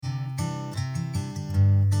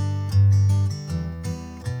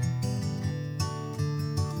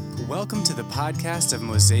Welcome to the podcast of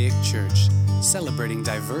Mosaic Church, celebrating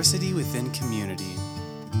diversity within community.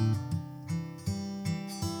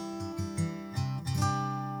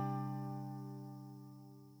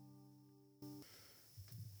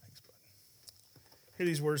 Thanks, bud. Hear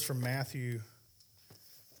these words from Matthew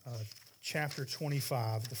chapter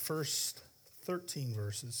 25, the first 13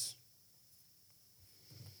 verses.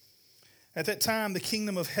 At that time, the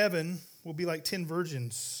kingdom of heaven will be like 10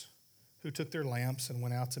 virgins who took their lamps and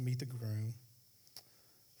went out to meet the groom.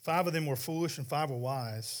 5 of them were foolish and 5 were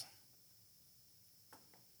wise.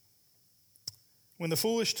 When the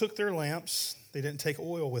foolish took their lamps, they didn't take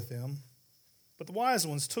oil with them, but the wise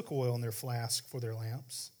ones took oil in their flask for their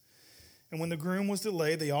lamps. And when the groom was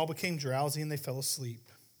delayed, they all became drowsy and they fell asleep.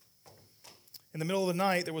 In the middle of the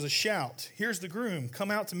night, there was a shout, "Here's the groom,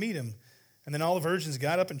 come out to meet him." And then all the virgins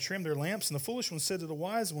got up and trimmed their lamps, and the foolish one said to the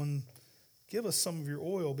wise one, "Give us some of your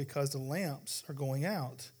oil because the lamps are going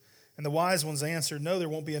out." And the wise ones answered, "No, there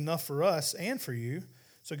won't be enough for us and for you.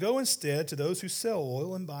 So go instead to those who sell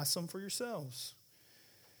oil and buy some for yourselves."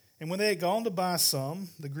 And when they had gone to buy some,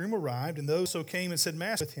 the groom arrived, and those so came and said,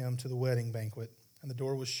 "Master," with him to the wedding banquet, and the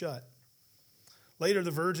door was shut. Later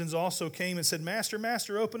the virgins also came and said, "Master,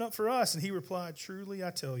 Master, open up for us." And he replied, "Truly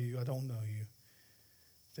I tell you, I don't know you.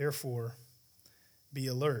 Therefore, be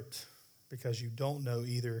alert, because you don't know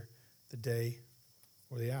either the day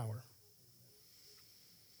or the hour."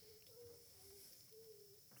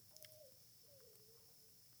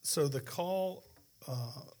 So the call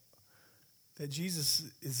that Jesus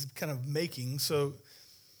is kind of making, so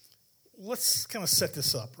let's kind of set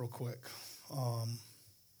this up real quick,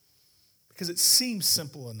 because it seems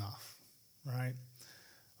simple enough, right?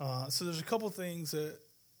 So there's a couple things that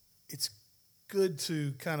it's good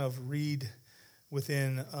to kind of read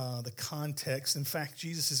within the context. In fact,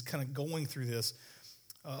 Jesus is kind of going through this.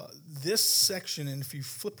 This section, and if you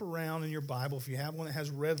flip around in your Bible, if you have one that has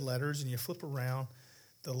red letters and you flip around,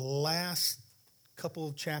 the last couple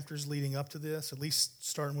of chapters leading up to this, at least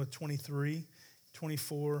starting with 23,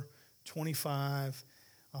 24, 25,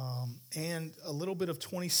 and a little bit of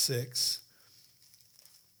 26,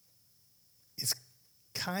 is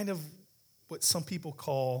kind of what some people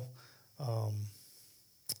call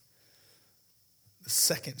the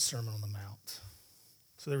second Sermon on the Mount.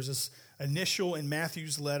 So there was this initial in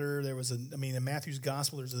Matthew's letter. In Matthew's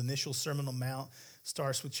gospel, there's an initial Sermon on the Mount.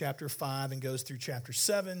 Starts with chapter 5 and goes through chapter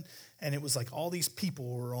 7. And it was like all these people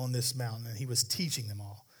were on this mountain, and he was teaching them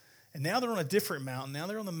all. And now they're on a different mountain. Now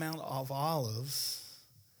they're on the Mount of Olives.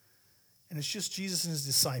 And it's just Jesus and his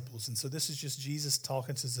disciples. And so this is just Jesus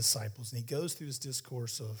talking to his disciples. And he goes through this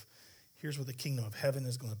discourse of, here's what the kingdom of heaven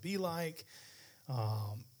is going to be like.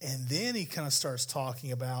 And then he kind of starts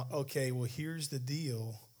talking about, okay, well, here's the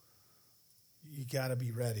deal. You got to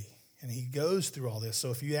be ready. And he goes through all this.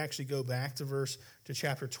 So if you actually go back to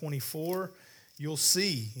chapter 24, you'll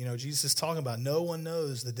see, Jesus is talking about no one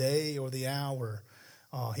knows the day or the hour.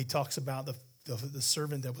 He talks about the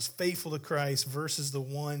servant that was faithful to Christ versus the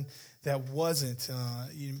one that wasn't.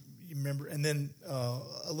 You remember, and then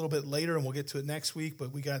a little bit later, and we'll get to it next week,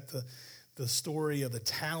 but we got the story of the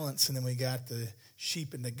talents, and then we got the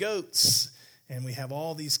sheep and the goats, and we have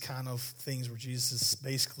all these kind of things where Jesus is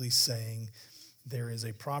basically saying there is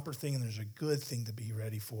a proper thing and there's a good thing to be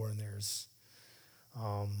ready for, and there's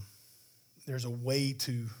a way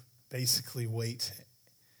to basically wait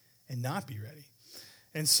and not be ready.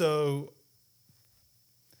 And so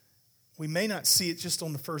we may not see it just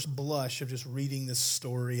on the first blush of just reading this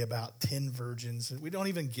story about 10 virgins. We don't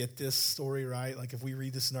even get this story, right? Like if we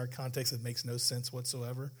read this in our context, it makes no sense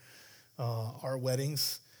whatsoever. Our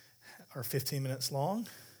weddings are 15 minutes long,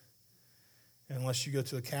 unless you go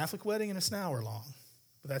to a Catholic wedding and it's an hour long.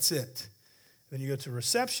 But that's it. Then you go to a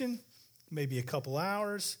reception, maybe a couple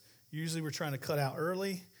hours. Usually we're trying to cut out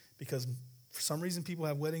early because for some reason people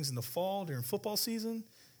have weddings in the fall during football season,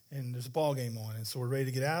 and there's a ball game on, and so we're ready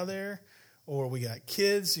to get out of there. Or we got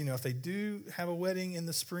kids, if they do have a wedding in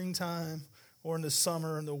the springtime or in the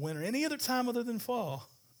summer, in the winter, any other time other than fall,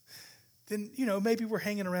 then, maybe we're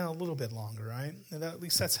hanging around a little bit longer, right? And at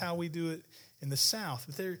least that's how we do it in the South.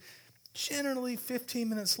 But they're generally 15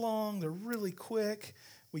 minutes long. They're really quick.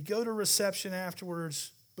 We go to reception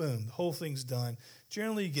afterwards. Boom, the whole thing's done.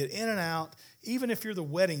 Generally, you get in and out, even if you're the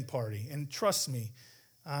wedding party. And trust me,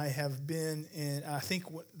 I have been in, I think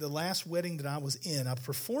the last wedding that I was in, I've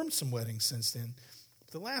performed some weddings since then.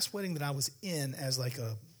 The last wedding that I was in as like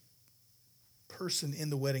a person in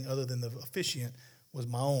the wedding other than the officiant was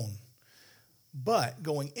my own. But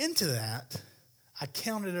going into that, I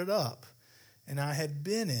counted it up, and I had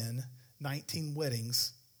been in 19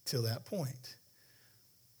 weddings till that point.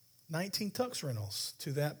 19 tux rentals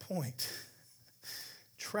to that point.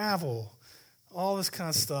 Travel, all this kind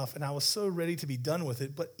of stuff. And I was so ready to be done with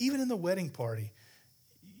it. But even in the wedding party,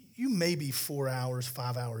 you may be 4 hours,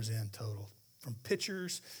 5 hours in total. From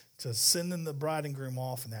pictures to sending the bride and groom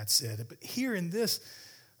off, and that's it. But here in this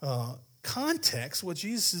context, what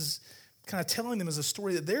Jesus is kind of telling them is a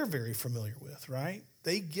story that they're very familiar with, right?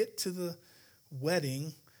 They get to the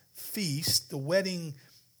wedding feast, the wedding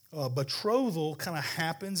betrothal kind of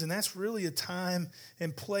happens, and that's really a time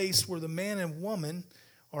and place where the man and woman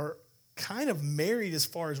are kind of married as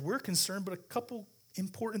far as we're concerned, but a couple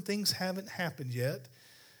important things haven't happened yet.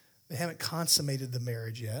 They haven't consummated the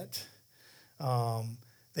marriage yet.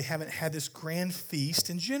 They haven't had this grand feast,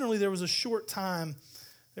 and generally there was a short time.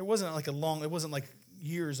 There wasn't like it wasn't like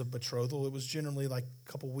years of betrothal. It was generally like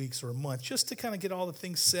a couple weeks or a month, just to kind of get all the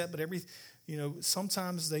things set. But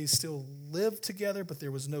sometimes they still lived together, but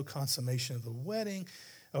there was no consummation of the wedding,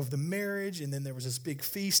 of the marriage, and then there was this big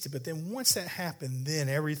feast. But then once that happened, then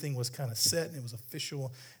everything was kind of set, and it was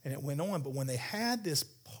official, and it went on. But when they had this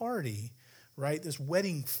party, right, this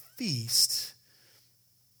wedding feast,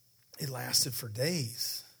 it lasted for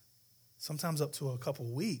days, sometimes up to a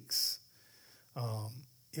couple weeks.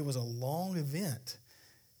 It was a long event.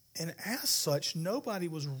 And as such, nobody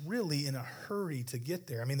was really in a hurry to get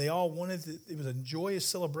there. I mean, they all wanted it was a joyous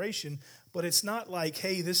celebration, but it's not like,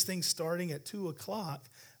 hey, this thing's starting at 2 o'clock.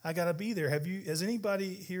 I got to be there. Has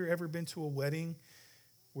anybody here ever been to a wedding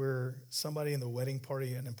where somebody in the wedding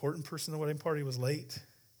party, an important person in the wedding party, was late?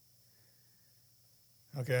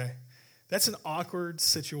 Okay. That's an awkward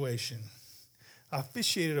situation. I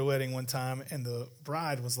officiated a wedding one time, and the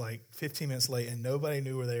bride was like 15 minutes late, and nobody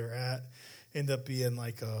knew where they were at. Ended up being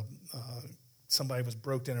like somebody was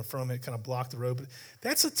broke in front of it, kind of blocked the road. But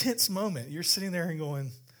that's a tense moment. You're sitting there and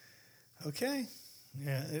going, okay.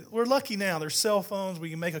 Yeah, we're lucky now. There's cell phones. We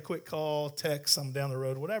can make a quick call, text something down the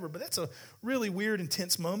road, whatever. But that's a really weird,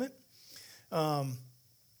 intense moment.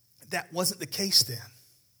 That wasn't the case then.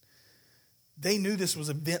 They knew this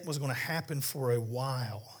event was going to happen for a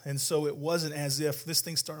while. And so it wasn't as if this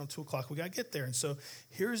thing started on 2 o'clock, we got to get there. And so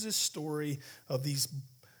here's this story of these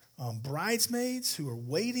bridesmaids who are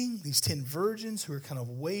waiting, these 10 virgins who are kind of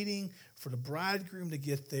waiting for the bridegroom to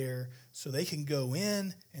get there so they can go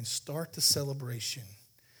in and start the celebration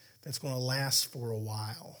that's going to last for a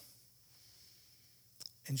while.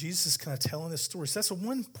 And Jesus is kind of telling this story. So that's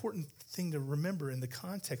one important thing to remember in the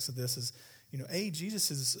context of this is,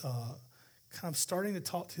 Jesus is kind of starting to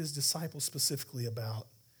talk to his disciples specifically about,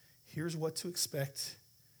 here's what to expect.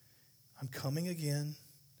 I'm coming again,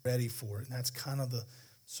 ready for it. And that's kind of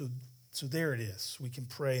so there it is. We can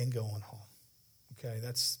pray and go on home. Okay,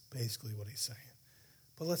 that's basically what he's saying.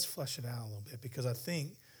 But let's flesh it out a little bit, because I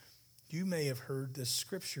think you may have heard this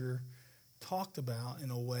scripture talked about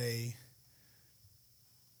in a way.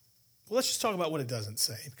 Well, let's just talk about what it doesn't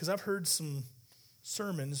say, because I've heard some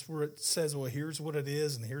sermons where it says, well, here's what it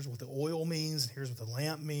is, and here's what the oil means, and here's what the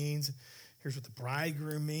lamp means, and here's what the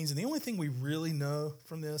bridegroom means. And the only thing we really know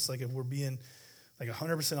from this, like if we're being like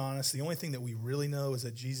 100% honest, the only thing that we really know is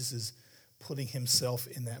that Jesus is putting himself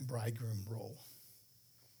in that bridegroom role.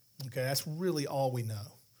 Okay, that's really all we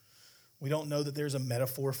know. We don't know that there's a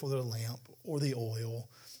metaphor for the lamp or the oil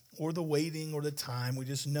or the waiting or the time. We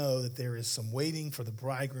just know that there is some waiting for the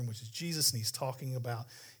bridegroom, which is Jesus, and he's talking about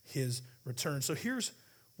his return. So here's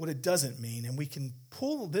what it doesn't mean, and we can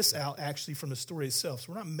pull this out actually from the story itself.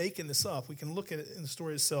 So we're not making this up. We can look at it in the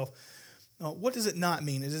story itself. What does it not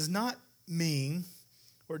mean? It does not mean,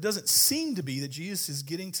 or it doesn't seem to be, that Jesus is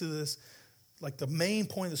getting to this, like the main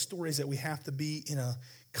point of the story is that we have to be in a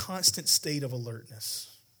constant state of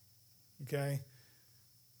alertness. Okay?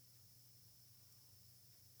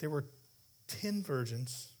 There were 10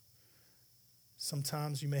 virgins.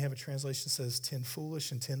 Sometimes you may have a translation that says 10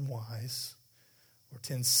 foolish and 10 wise, or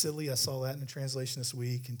 10 silly. I saw that in a translation this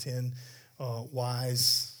week, and 10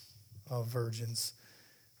 wise virgins.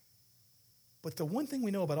 But the one thing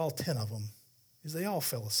we know about all 10 of them is they all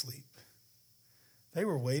fell asleep. They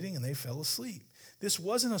were waiting and they fell asleep. This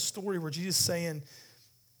wasn't a story where Jesus is saying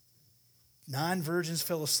 9 virgins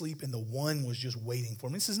fell asleep and the one was just waiting for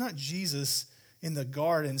them. This is not Jesus in the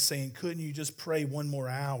garden saying, couldn't you just pray one more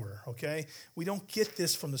hour, okay? We don't get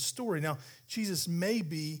this from the story. Now, Jesus may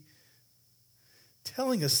be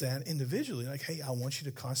telling us that individually, like, hey, I want you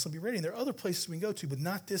to constantly be ready. And there are other places we can go to, but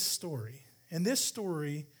not this story. And this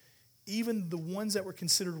story, even the ones that were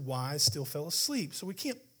considered wise still fell asleep. So we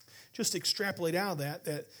can't just extrapolate out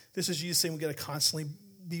that this is Jesus saying we got to constantly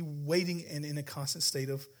be waiting and in a constant state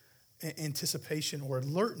of anticipation or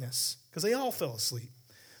alertness, because they all fell asleep.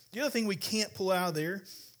 The other thing we can't pull out of there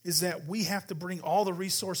is that we have to bring all the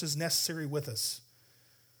resources necessary with us.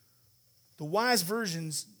 The wise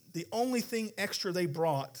virgins, the only thing extra they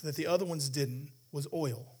brought that the other ones didn't was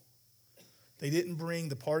oil. They didn't bring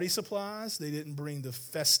the party supplies. They didn't bring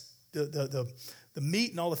the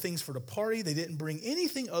meat and all the things for the party. They didn't bring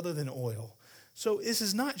anything other than oil. So this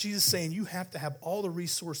is not Jesus saying you have to have all the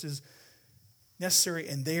resources necessary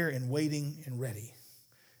and there and waiting and ready.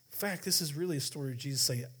 In fact, this is really a story of Jesus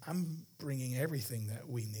saying, I'm bringing everything that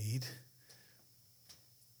we need.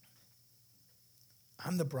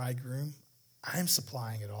 I'm the bridegroom. I'm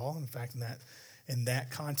supplying it all. In fact, in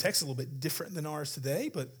that context, a little bit different than ours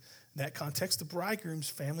today, but in that context, the bridegroom's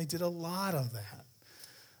family did a lot of that.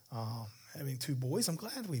 Having two boys, I'm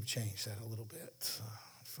glad we've changed that a little bit,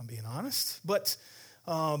 if I'm being honest. But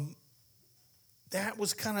that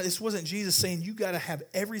was this wasn't Jesus saying you got to have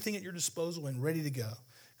everything at your disposal and ready to go.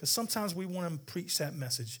 Because sometimes we want to preach that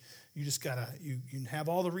message. You just got to, you have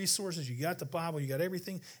all the resources, you got the Bible, you got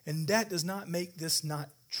everything. And that does not make this not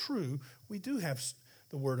true. We do have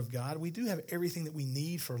the Word of God. We do have everything that we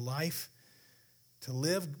need for life to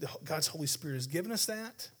live. God's Holy Spirit has given us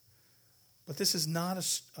that. But this is not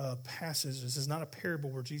a passage, this is not a parable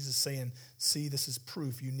where Jesus is saying, see, this is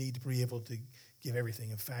proof you need to be able to give everything.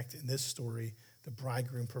 In fact, in this story, the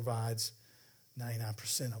bridegroom provides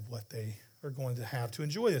 99% of what they are going to have to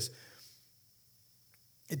enjoy this.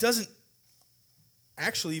 It doesn't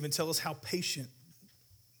actually even tell us how patient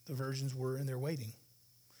the virgins were in their waiting.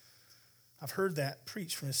 I've heard that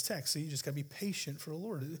preached from this text. So you just got to be patient for the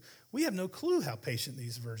Lord. We have no clue how patient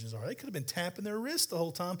these virgins are. They could have been tapping their wrist the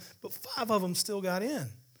whole time, but 5 of them still got in.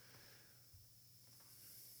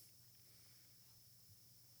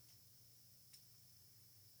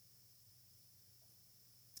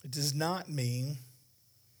 It does not mean,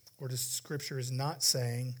 or the scripture is not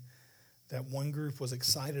saying, that one group was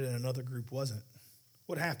excited and another group wasn't.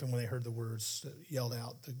 What happened when they heard the words yelled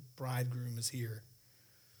out, the bridegroom is here?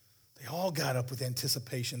 They all got up with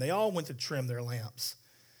anticipation. They all went to trim their lamps.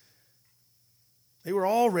 They were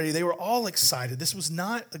all ready. They were all excited. This was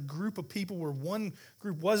not a group of people where one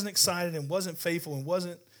group wasn't excited and wasn't faithful and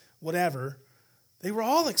wasn't whatever. They were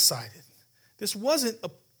all excited. This wasn't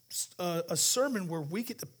a sermon where we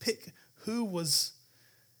get to pick who was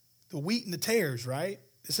the wheat and the tares, right?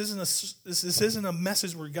 This isn't a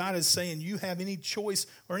message where God is saying you have any choice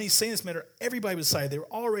or any say in this matter. Everybody was excited. They were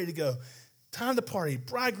all ready to go. Time to party.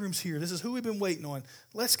 Bridegroom's here. This is who we've been waiting on.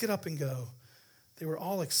 Let's get up and go. They were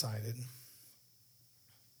all excited.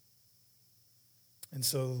 And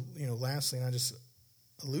so, lastly, and I just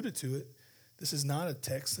alluded to it, this is not a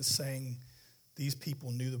text that's saying these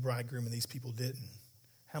people knew the bridegroom and these people didn't.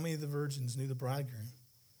 How many of the virgins knew the bridegroom?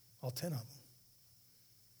 All 10 of them.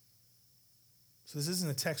 So this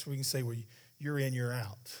isn't a text where you can say, well, you're in, you're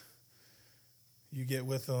out. You get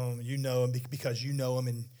with them, you know them because you know them,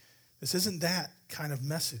 and this isn't that kind of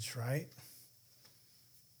message, right?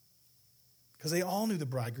 Because they all knew the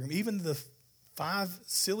bridegroom. Even the 5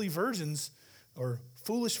 silly virgins or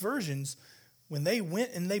foolish virgins, when they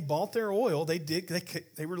went and they bought their oil, they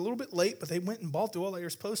were a little bit late, but they went and bought the oil they were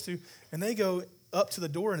supposed to, and they go up to the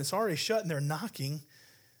door and it's already shut and they're knocking.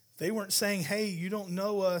 They weren't saying, hey, you don't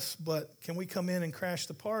know us, but can we come in and crash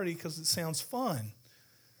the party because it sounds fun?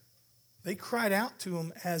 They cried out to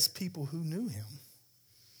him as people who knew him.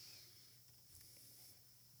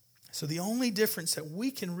 So the only difference that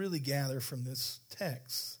we can really gather from this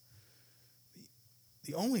text,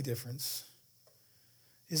 the only difference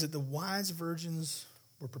is that the wise virgins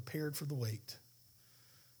were prepared for the wait.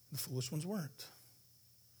 The foolish ones weren't.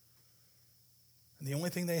 And the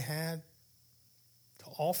only thing they had to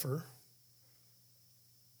offer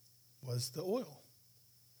was the oil.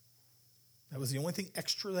 That was the only thing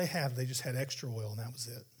extra they had. They just had extra oil, and that was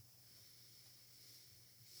it.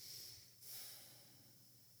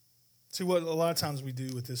 See, what a lot of times we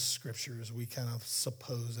do with this scripture is we kind of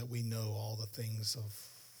suppose that we know all the things of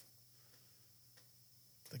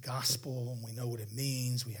the gospel, and we know what it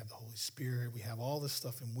means. We have the Holy Spirit. We have all this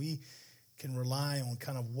stuff, and we can rely on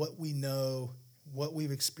kind of what we know, what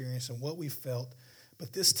we've experienced, and what we've felt.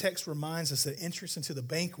 But this text reminds us that entrance into the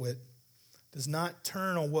banquet does not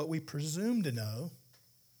turn on what we presume to know.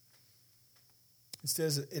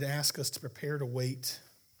 Instead, it asks us to prepare to wait.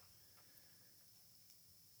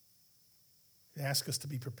 It asks us to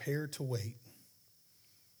be prepared to wait.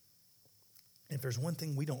 And if there's one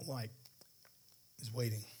thing we don't like, is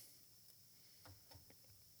waiting.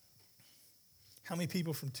 How many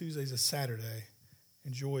people from Tuesdays to Saturday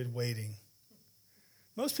enjoyed waiting?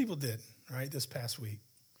 Most people did, right, this past week.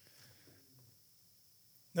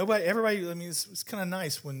 Everybody, it's kind of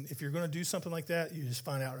nice if you're going to do something like that, you just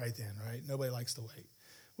find out right then, right? Nobody likes to wait.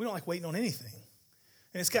 We don't like waiting on anything.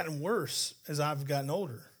 And it's gotten worse as I've gotten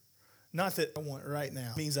older. Not that I want it right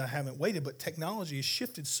now. It means I haven't waited, but technology has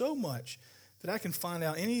shifted so much that I can find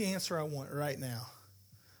out any answer I want right now.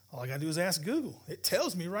 All I got to do is ask Google. It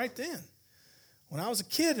tells me right then. When I was a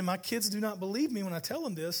kid, and my kids do not believe me when I tell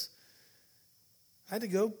them this, I had to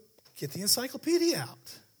go get the encyclopedia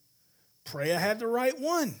out. Pray I had the right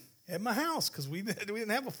one at my house because we didn't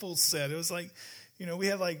have a full set. It was like, we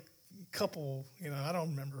had like a couple, I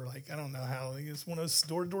don't remember, I don't know how. It's one of those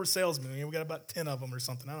door-to-door salesmen. We got about 10 of them or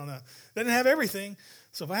something. I don't know. They didn't have everything.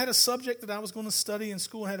 So if I had a subject that I was going to study in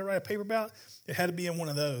school and had to write a paper about, it had to be in one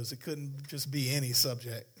of those. It couldn't just be any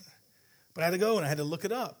subject. But I had to go and I had to look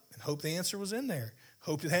it up and hope the answer was in there.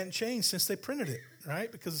 Hope it hadn't changed since they printed it, right?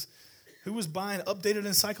 Because who was buying updated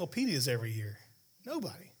encyclopedias every year?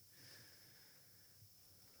 Nobody.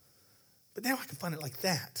 But now I can find it like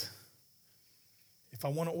that. If I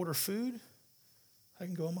want to order food, I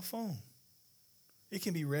can go on my phone. It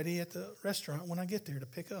can be ready at the restaurant when I get there to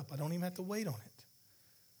pick up. I don't even have to wait on it.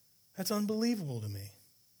 That's unbelievable to me.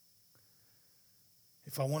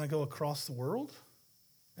 If I want to go across the world,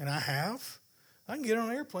 and I can get on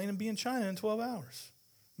an airplane and be in China in 12 hours.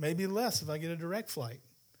 Maybe less if I get a direct flight.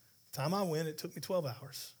 The time I went, it took me 12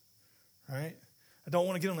 hours. Right? I don't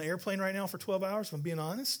want to get on an airplane right now for 12 hours, if I'm being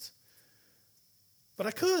honest. But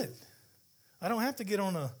I could. I don't have to get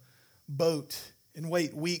on a boat and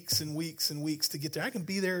wait weeks and weeks and weeks to get there. I can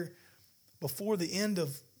be there before the end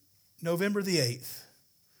of November the 8th.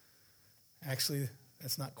 Actually,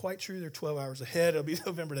 that's not quite true. They're 12 hours ahead. It'll be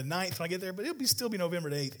November the 9th when I get there, but it'll still be November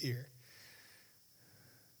the 8th here.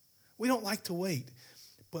 We don't like to wait.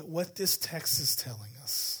 But what this text is telling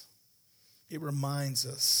us, it reminds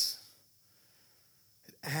us,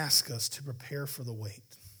 it asks us to prepare for the wait.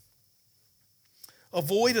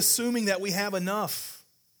 Avoid assuming that we have enough.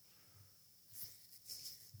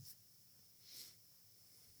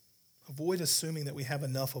 Avoid assuming that we have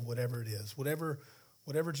enough of whatever it is, whatever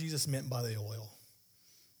Jesus meant by the oil.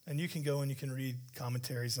 And you can go and you can read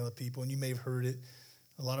commentaries on other people, and you may have heard it.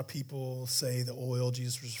 A lot of people say the oil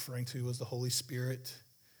Jesus was referring to was the Holy Spirit.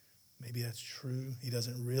 Maybe that's true. He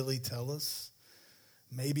doesn't really tell us.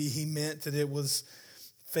 Maybe he meant that it was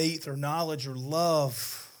faith or knowledge or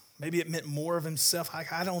love. Maybe it meant more of himself.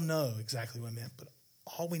 I don't know exactly what it meant, but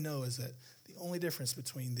all we know is that the only difference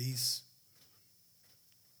between these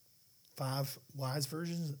 5 wise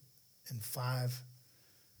virgins and 5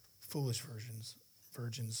 foolish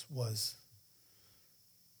virgins was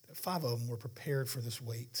that 5 of them were prepared for this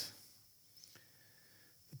wait.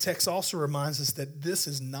 The text also reminds us that this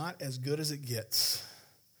is not as good as it gets.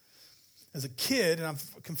 As a kid, and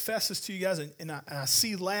I've confessed this to you guys, and I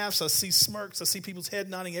see laughs, I see smirks, I see people's head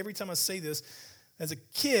nodding every time I say this. As a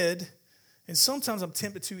kid, and sometimes I'm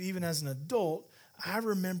tempted to even as an adult, I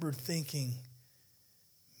remember thinking,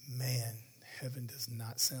 man, heaven does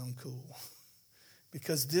not sound cool.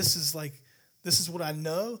 Because this is what I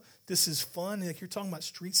know. This is fun. Like you're talking about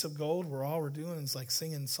streets of gold where all we're doing is like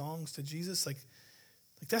singing songs to Jesus. Like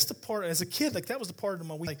that's the part, as a kid, like that was the part of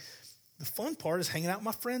my week. Like the fun part is hanging out with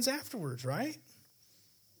my friends afterwards, right?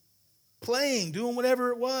 Playing, doing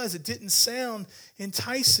whatever it was. It didn't sound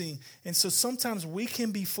enticing. And so sometimes we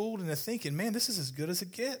can be fooled into thinking, man, this is as good as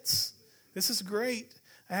it gets. This is great.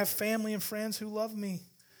 I have family and friends who love me.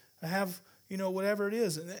 I have, whatever it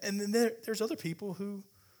is. And then there's other people who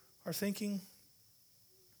are thinking,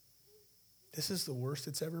 this is the worst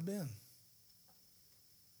it's ever been.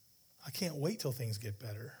 I can't wait till things get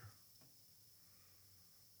better.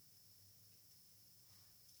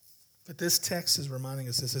 But this text is reminding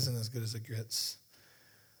us this isn't as good as it gets.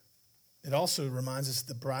 It also reminds us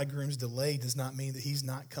that the bridegroom's delay does not mean that he's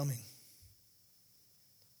not coming.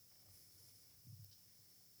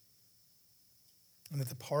 And that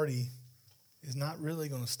the party is not really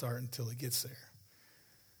going to start until it gets there.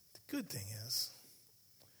 The good thing is,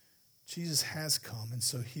 Jesus has come, and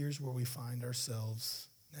so here's where we find ourselves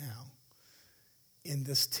now, in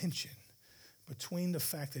this tension between the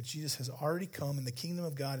fact that Jesus has already come and the kingdom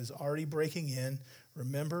of God is already breaking in.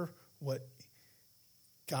 Remember what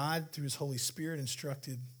God, through his Holy Spirit,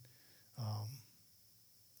 instructed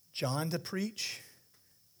John to preach.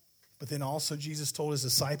 But then also Jesus told his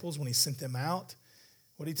disciples when he sent them out,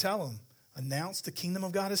 what did he tell them? Announce the kingdom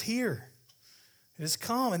of God is here. It has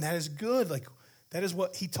come, and that is good. Like that is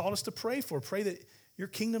what he taught us to pray for. Pray that your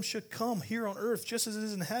kingdom should come here on earth just as it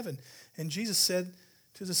is in heaven. And Jesus said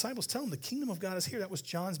to his disciples, tell them the kingdom of God is here. That was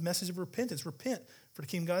John's message of repentance. Repent, for the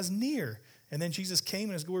kingdom of God is near. And then Jesus came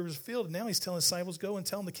and his glory was revealed. And now he's telling his disciples, go and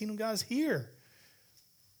tell them the kingdom of God is here.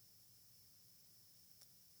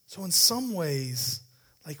 So in some ways,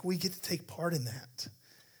 like we get to take part in that.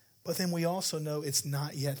 But then we also know it's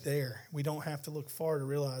not yet there. We don't have to look far to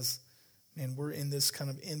realize, man, we're in this kind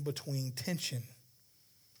of in-between tension.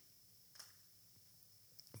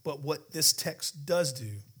 But what this text does do,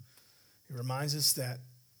 it reminds us that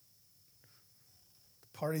the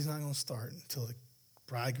party's not going to start until the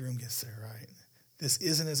bridegroom gets there, right? This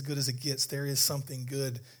isn't as good as it gets. There is something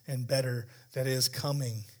good and better that is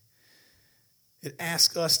coming. It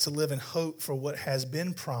asks us to live in hope for what has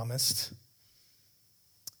been promised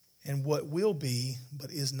and what will be,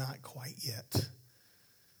 but is not quite yet.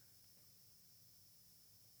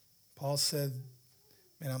 Paul said,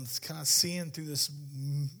 man, I'm kind of seeing through this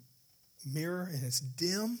mirror and it's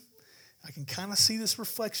dim. I can kind of see this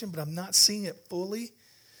reflection, but I'm not seeing it fully.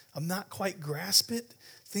 I'm not quite grasp it.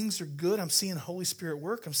 Things are good. I'm seeing Holy Spirit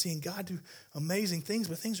work. I'm seeing God do amazing things,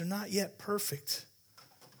 but things are not yet perfect.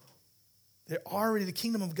 The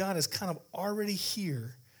kingdom of God is kind of already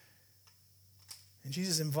here. And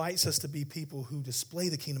Jesus invites us to be people who display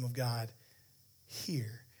the kingdom of God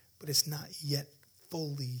here, but it's not yet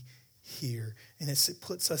fully here. And it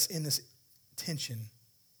puts us in this tension.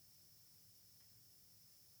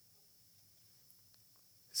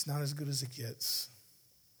 It's not as good as it gets.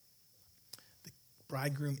 The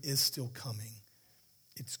bridegroom is still coming.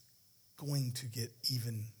 It's going to get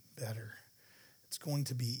even better. It's going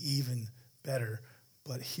to be even better.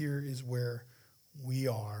 But here is where we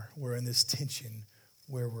are. We're in this tension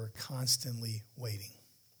where we're constantly waiting.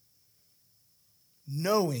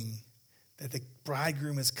 Knowing that the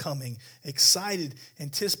bridegroom is coming, excited,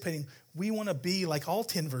 anticipating. We want to be like all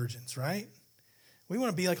 10 virgins, right? We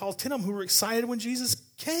want to be like all 10 of them who were excited when Jesus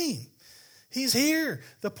came. He's here.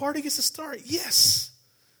 The party gets to start. Yes.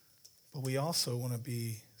 But we also want to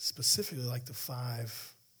be specifically like the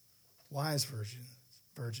 5 wise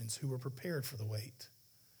virgins who were prepared for the wait.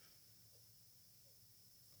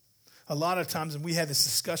 A lot of times, and we had this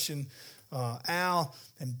discussion, Al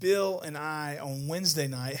and Bill and I on Wednesday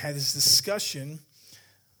night had this discussion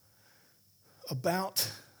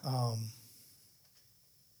about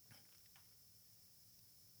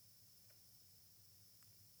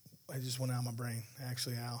I just went out of my brain,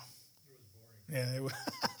 actually, Al. It was boring. Yeah, it was.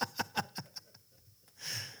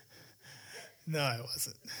 No, it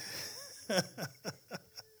wasn't.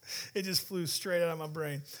 It just flew straight out of my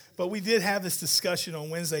brain. But we did have this discussion on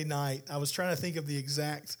Wednesday night. I was trying to think of the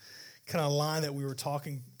exact kind of line that we were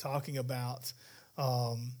talking about.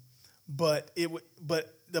 But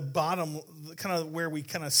the bottom, kind of where we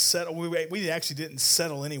kind of settled, we actually didn't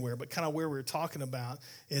settle anywhere, but kind of where we were talking about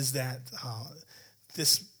is that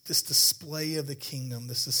this display of the kingdom,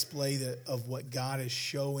 this display of what God is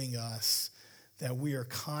showing us, that we are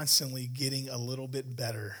constantly getting a little bit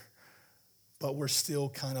better, but we're still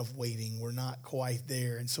kind of waiting. We're not quite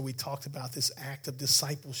there. And so we talked about this act of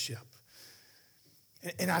discipleship.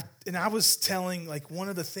 And I was telling, like, one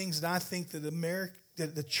of the things that I think that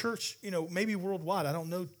that the church, maybe worldwide, I don't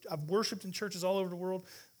know, I've worshiped in churches all over the world,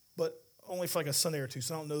 but only for like a Sunday or two,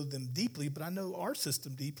 so I don't know them deeply, but I know our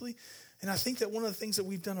system deeply. And I think that one of the things that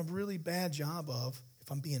we've done a really bad job of,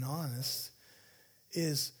 if I'm being honest,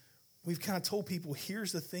 is we've kind of told people,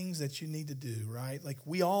 here's the things that you need to do, right? Like,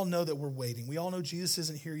 we all know that we're waiting. We all know Jesus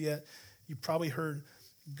isn't here yet. You probably heard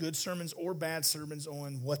good sermons or bad sermons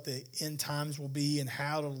on what the end times will be and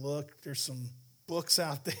how to look. There's some books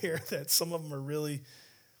out there that some of them are really,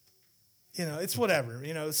 it's whatever,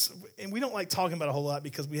 and we don't like talking about it a whole lot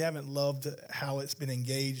because we haven't loved how it's been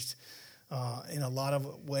engaged in a lot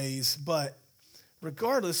of ways. But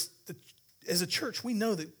regardless, as a church, we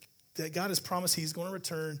know that God has promised he's going to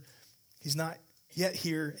return. He's not yet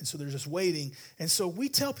here, and so they're just waiting. And so we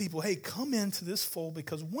tell people, hey, come into this fold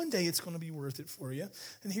because one day it's going to be worth it for you.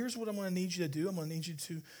 And here's what I'm going to need you to do. I'm going to need you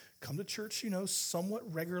to come to church, somewhat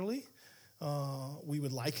regularly. We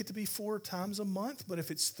would like it to be 4 times a month, but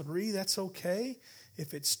if it's 3, that's okay.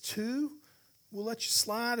 If it's 2, we'll let you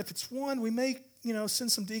slide. If it's 1, we may,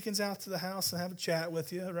 send some deacons out to the house and have a chat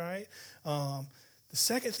with you, right? The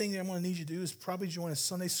second thing that I'm going to need you to do is probably join a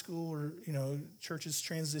Sunday school or, churches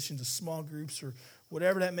transition to small groups or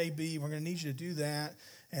whatever that may be. We're going to need you to do that.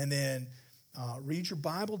 And then read your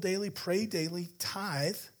Bible daily, pray daily,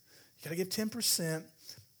 tithe. You got to give 10%.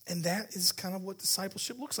 And that is kind of what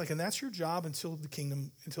discipleship looks like. And that's your job until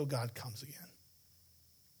God comes again.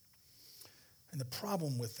 And the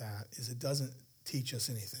problem with that is it doesn't teach us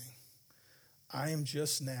anything. I am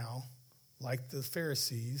just now, like the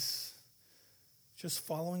Pharisees, just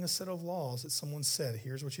following a set of laws that someone said.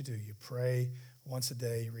 Here's what you do. You pray once a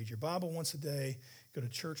day. You read your Bible once a day. Go to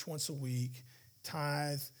church once a week.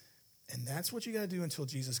 Tithe. And that's what you got to do until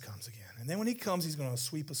Jesus comes again. And then when he comes, he's going to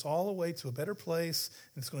sweep us all away to a better place,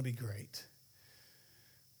 and it's going to be great.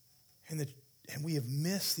 And we have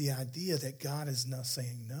missed the idea that God is not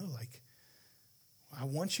saying no. Like, I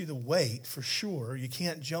want you to wait for sure. You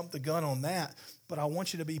can't jump the gun on that, but I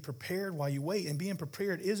want you to be prepared while you wait. And being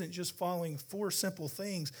prepared isn't just following 4 simple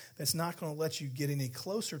things that's not going to let you get any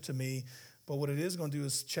closer to me, but what it is going to do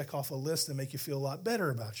is check off a list and make you feel a lot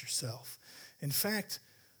better about yourself. In fact,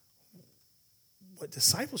 what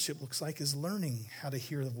discipleship looks like is learning how to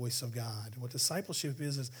hear the voice of God. What discipleship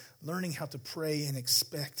is learning how to pray and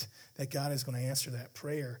expect that God is going to answer that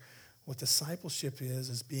prayer. What discipleship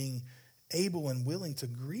is being able and willing to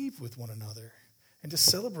grieve with one another and to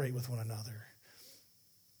celebrate with one another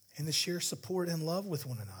and to share support and love with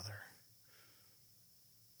one another.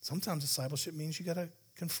 Sometimes discipleship means you got to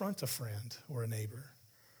confront a friend or a neighbor.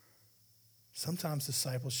 Sometimes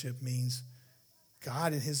discipleship means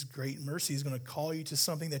God in his great mercy is going to call you to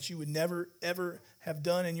something that you would never, ever have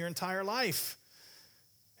done in your entire life.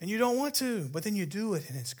 And you don't want to, but then you do it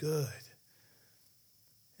and it's good.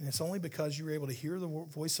 And it's only because you were able to hear the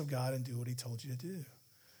voice of God and do what he told you to do.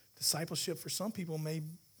 Discipleship for some people may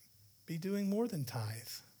be doing more than tithe.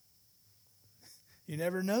 You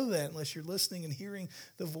never know that unless you're listening and hearing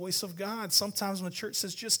the voice of God. Sometimes when the church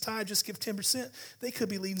says just tithe, just give 10%, they could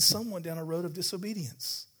be leading someone down a road of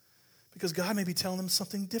disobedience. Because God may be telling them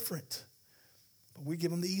something different. But we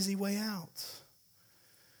give them the easy way out.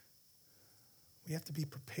 We have to be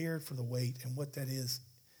prepared for the wait. And what that is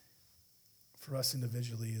for us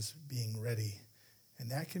individually is being ready.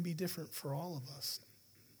 And that can be different for all of us.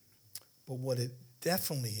 But what it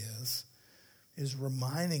definitely is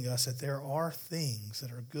reminding us that there are things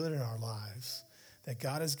that are good in our lives that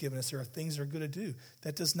God has given us. There are things that are good to do.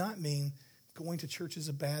 That does not mean going to church is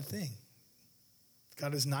a bad thing.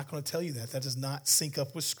 God is not going to tell you that. That does not sync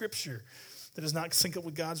up with Scripture. That does not sync up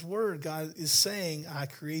with God's Word. God is saying, I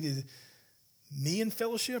created me in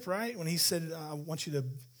fellowship, right? When he said, I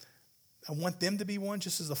want them to be one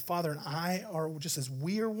just as the Father and I are, just as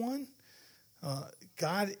we are one.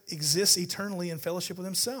 God exists eternally in fellowship with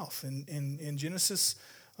himself. In Genesis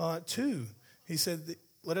 2, he said,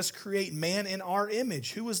 let us create man in our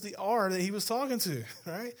image. Who was the R that he was talking to,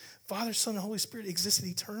 right? Father, Son, and Holy Spirit existed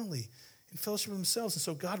eternally in fellowship with themselves. And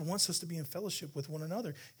so God wants us to be in fellowship with one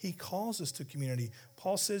another. He calls us to community.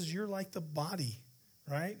 Paul says you're like the body,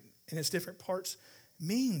 right? And its different parts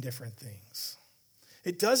mean different things.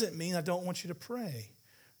 It doesn't mean I don't want you to pray,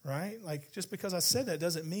 right? Like just because I said that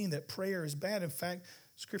doesn't mean that prayer is bad. In fact,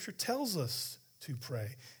 Scripture tells us to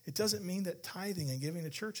pray. It doesn't mean that tithing and giving to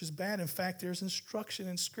church is bad. In fact, there's instruction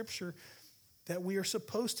in Scripture that we are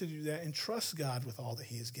supposed to do that and trust God with all that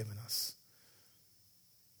he has given us.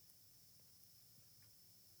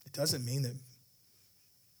 It doesn't mean that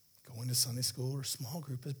going to Sunday school or small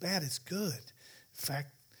group is bad. It's good. In fact,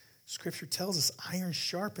 Scripture tells us iron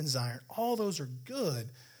sharpens iron. All those are good.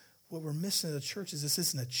 What we're missing in the church is this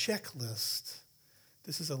isn't a checklist.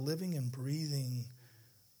 This is a living and breathing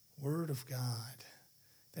Word of God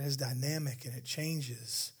that is dynamic and it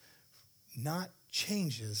changes. Not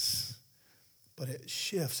changes, but it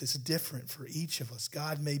shifts. It's different for each of us.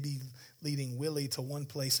 God may be leading Willie to one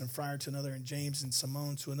place and Friar to another and James and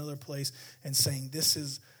Simone to another place and saying, this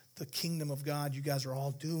is the kingdom of God. You guys are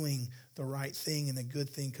all doing the right thing and the good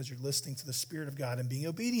thing because you're listening to the Spirit of God and being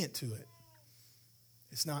obedient to it.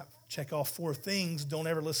 It's not check off 4 things, don't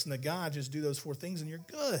ever listen to God, just do those 4 things and you're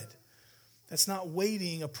good. That's not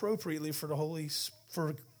waiting appropriately for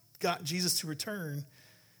God, Jesus to return.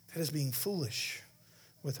 That is being foolish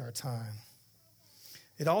with our time.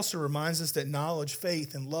 It also reminds us that knowledge,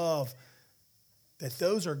 faith, and love, that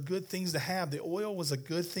those are good things to have. The oil was a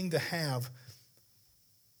good thing to have,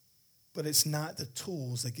 but it's not the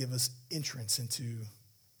tools that give us entrance into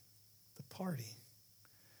the party.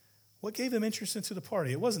 What gave them entrance into the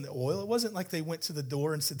party? It wasn't the oil. It wasn't like they went to the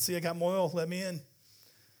door and said, see, I got my oil, let me in.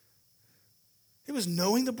 It was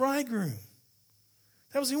knowing the bridegroom.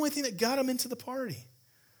 That was the only thing that got them into the party.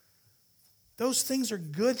 Those things are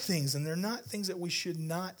good things, and they're not things that we should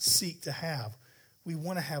not seek to have. I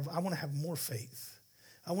want to have more faith.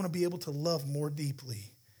 I want to be able to love more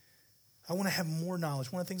deeply. I want to have more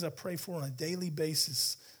knowledge. One of the things I pray for on a daily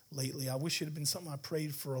basis lately, I wish it had been something I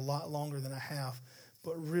prayed for a lot longer than I have,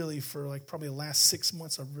 but really for probably the last 6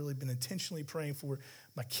 months, I've really been intentionally praying for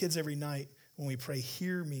my kids every night. When we pray,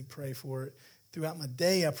 hear me pray for it. Throughout my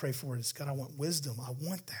day, I pray for it. It's God, I want wisdom. I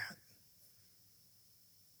want that.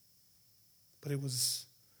 But it was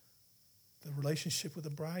the relationship with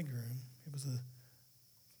the bridegroom. It was the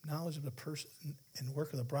knowledge of the person and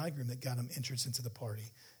work of the bridegroom that got them entrance into the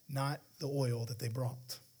party, not the oil that they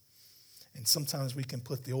brought. And sometimes we can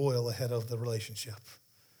put the oil ahead of the relationship.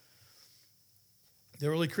 The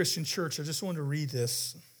early Christian church, I just wanted to read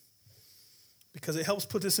this. because it helps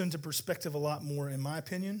put this into perspective a lot more, in my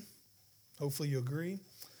opinion. Hopefully you agree.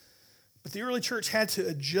 But the early church had to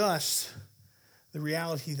adjust the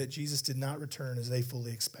reality that Jesus did not return as they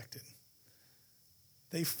fully expected.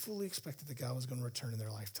 They fully expected that God was going to return in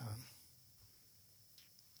their lifetime.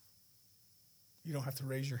 You don't have to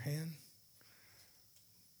raise your hand.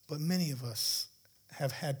 But many of us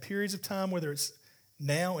have had periods of time, whether it's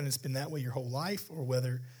now and it's been that way your whole life, or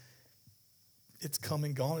whether it's come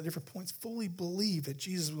and gone at different points, fully believe that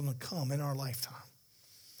Jesus is going to come in our lifetime.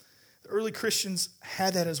 The early Christians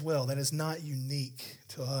had that as well. That is not unique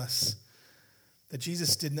to us. That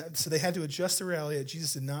Jesus did not, so they had to adjust the reality that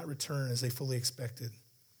Jesus did not return as they fully expected.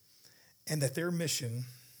 And that their mission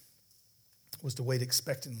was to wait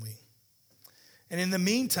expectantly. And in the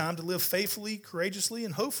meantime, to live faithfully, courageously,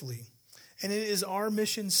 and hopefully. And it is our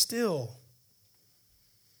mission still.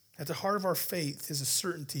 At the heart of our faith is a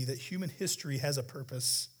certainty that human history has a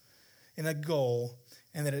purpose and a goal,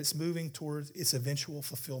 and that it's moving towards its eventual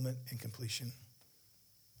fulfillment and completion.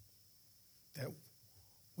 That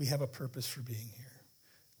we have a purpose for being here.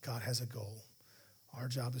 God has a goal. Our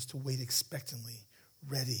job is to wait expectantly,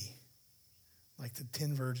 ready, like the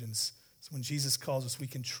 10 virgins. So when Jesus calls us, we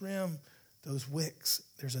can trim those wicks.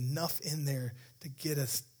 There's enough in there to get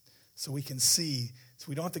us so we can see. So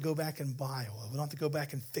we don't have to go back and buy oil. We don't have to go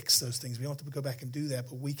back and fix those things. We don't have to go back and do that,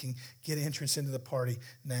 but we can get entrance into the party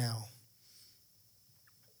now.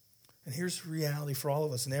 And here's reality for all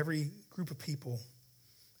of us and every group of people.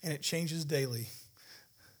 And it changes daily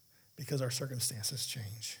because our circumstances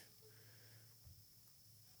change.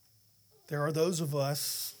 There are those of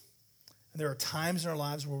us, and there are times in our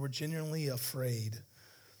lives where we're genuinely afraid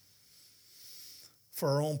for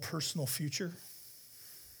our own personal future.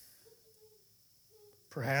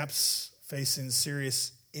 Perhaps facing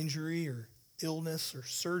serious injury or illness or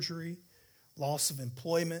surgery, loss of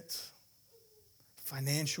employment,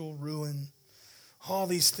 financial ruin. All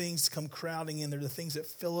these things come crowding in. They're the things that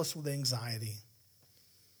fill us with anxiety.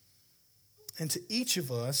 And to each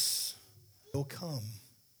of us will come.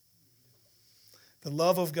 The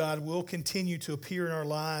love of God will continue to appear in our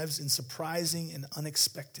lives in surprising and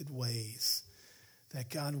unexpected ways. That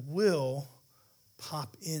God will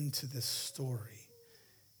pop into this story,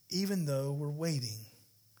 even though we're waiting.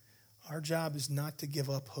 Our job is not to give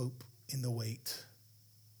up hope in the wait.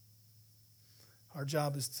 Our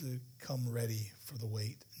job is to come ready for the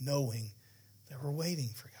wait, knowing that we're waiting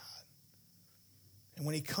for God. And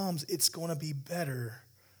when he comes, it's going to be better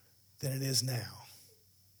than it is now.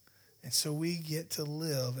 And so we get to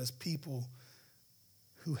live as people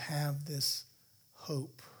who have this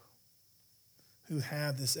hope, who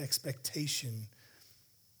have this expectation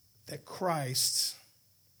that Christ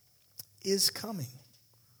is coming.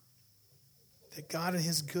 That God in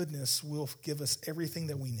his goodness will give us everything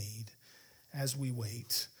that we need as we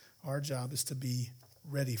wait. Our job is to be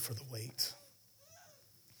ready for the wait.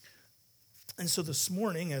 And so this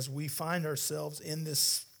morning, as we find ourselves in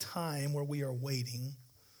this time where we are waiting,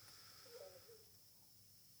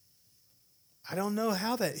 I don't know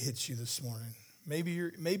how that hits you this morning. Maybe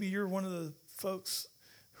you're one of the folks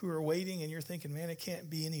who are waiting and you're thinking, man, it can't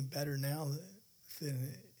be any better now than,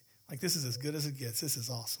 like, this is as good as it gets. This is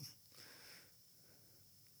awesome.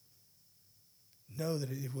 Know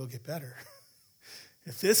that it will get better.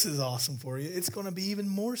 If this is awesome for you, it's going to be even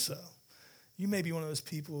more so. You may be one of those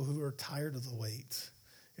people who are tired of the wait.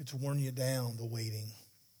 It's worn you down, the waiting.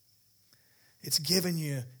 It's given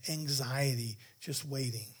you anxiety just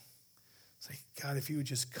waiting. It's like, God, if you would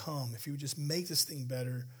just come, if you would just make this thing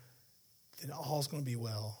better, then all's going to be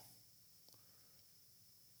well.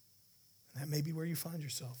 And that may be where you find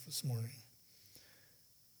yourself this morning.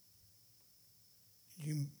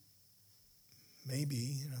 You may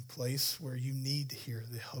be in a place where you need to hear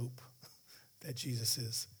the hope that Jesus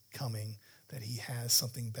is coming, that he has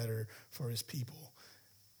something better for his people.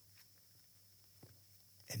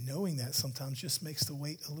 And knowing that sometimes just makes the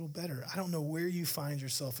wait a little better. I don't know where you find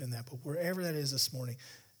yourself in that, but wherever that is this morning,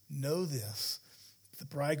 know this. The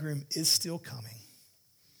bridegroom is still coming.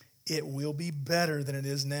 It will be better than it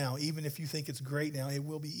is now. Even if you think it's great now, it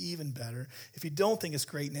will be even better. If you don't think it's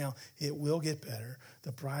great now, it will get better.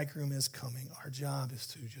 The bridegroom is coming. Our job is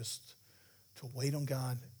to wait on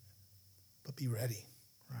God, but be ready,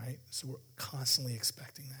 right? So we're constantly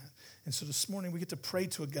expecting that. And so this morning we get to pray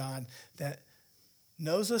to a God that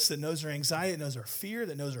knows us, that knows our anxiety, that knows our fear,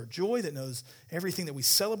 that knows our joy, that knows everything that we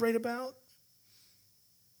celebrate about.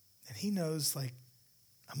 And he knows, like,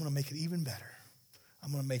 I'm going to make it even better.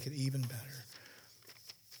 I'm going to make it even better.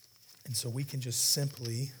 And so we can just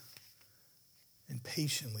simply and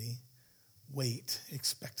patiently wait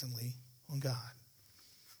expectantly on God.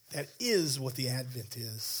 that is what the Advent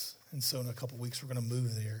is. And so in a couple weeks, we're going to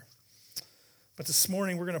move there. But this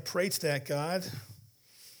morning, we're going to pray to that God.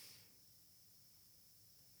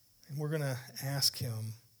 And we're going to ask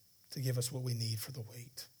him to give us what we need for the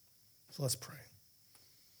wait. So let's pray.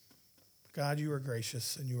 God, you are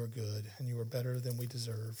gracious and you are good and you are better than we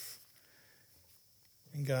deserve.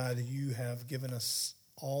 And God, you have given us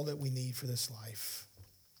all that we need for this life.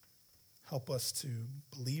 Help us to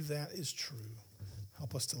believe that is true.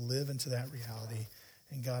 Help us to live into that reality.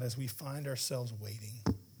 And God, as we find ourselves waiting,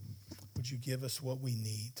 would you give us what we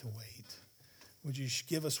need to wait? Would you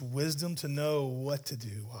give us wisdom to know what to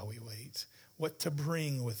do while we wait, what to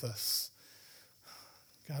bring with us?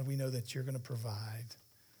 God, we know that you're going to provide,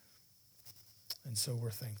 and so we're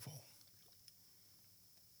thankful.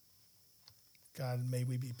 God, may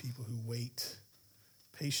we be people who wait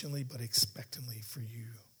patiently but expectantly for you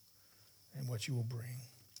and what you will bring.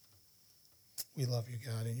 We love you,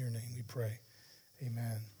 God. In your name we pray.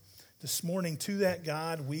 Amen. This morning, to that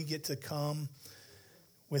God, we get to come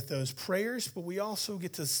with those prayers, but we also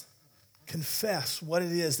get to confess what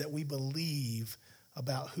it is that we believe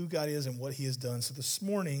about who God is and what he has done. So this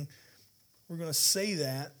morning, we're going to say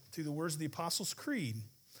that through the words of the Apostles' Creed.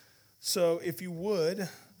 So if you would,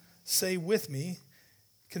 say with me,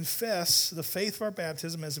 confess the faith of our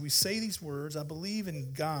baptism as we say these words. I believe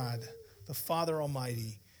in God, the Father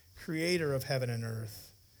Almighty, creator of heaven and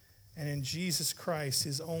earth, and in Jesus Christ,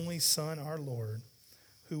 his only Son, our Lord,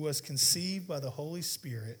 who was conceived by the Holy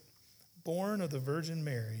Spirit, born of the Virgin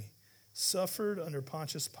Mary, suffered under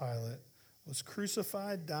Pontius Pilate, was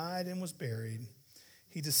crucified, died, and was buried.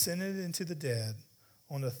 He descended into the dead.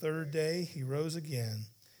 On the third day, he rose again.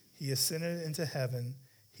 He ascended into heaven.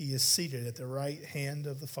 He is seated at the right hand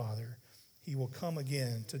of the Father. He will come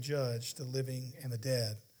again to judge the living and the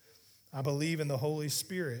dead. I believe in the Holy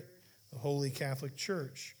Spirit, the Holy Catholic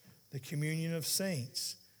Church, the communion of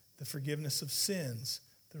saints, the forgiveness of sins,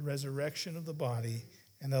 the resurrection of the body,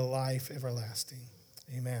 and the life everlasting.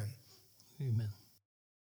 Amen. Amen.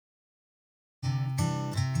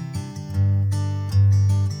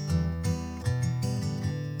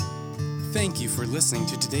 Thank you for listening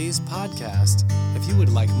to today's podcast. If you would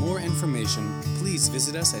like more information, please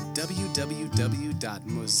visit us at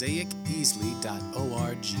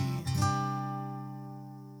www.mosaiceasley.org.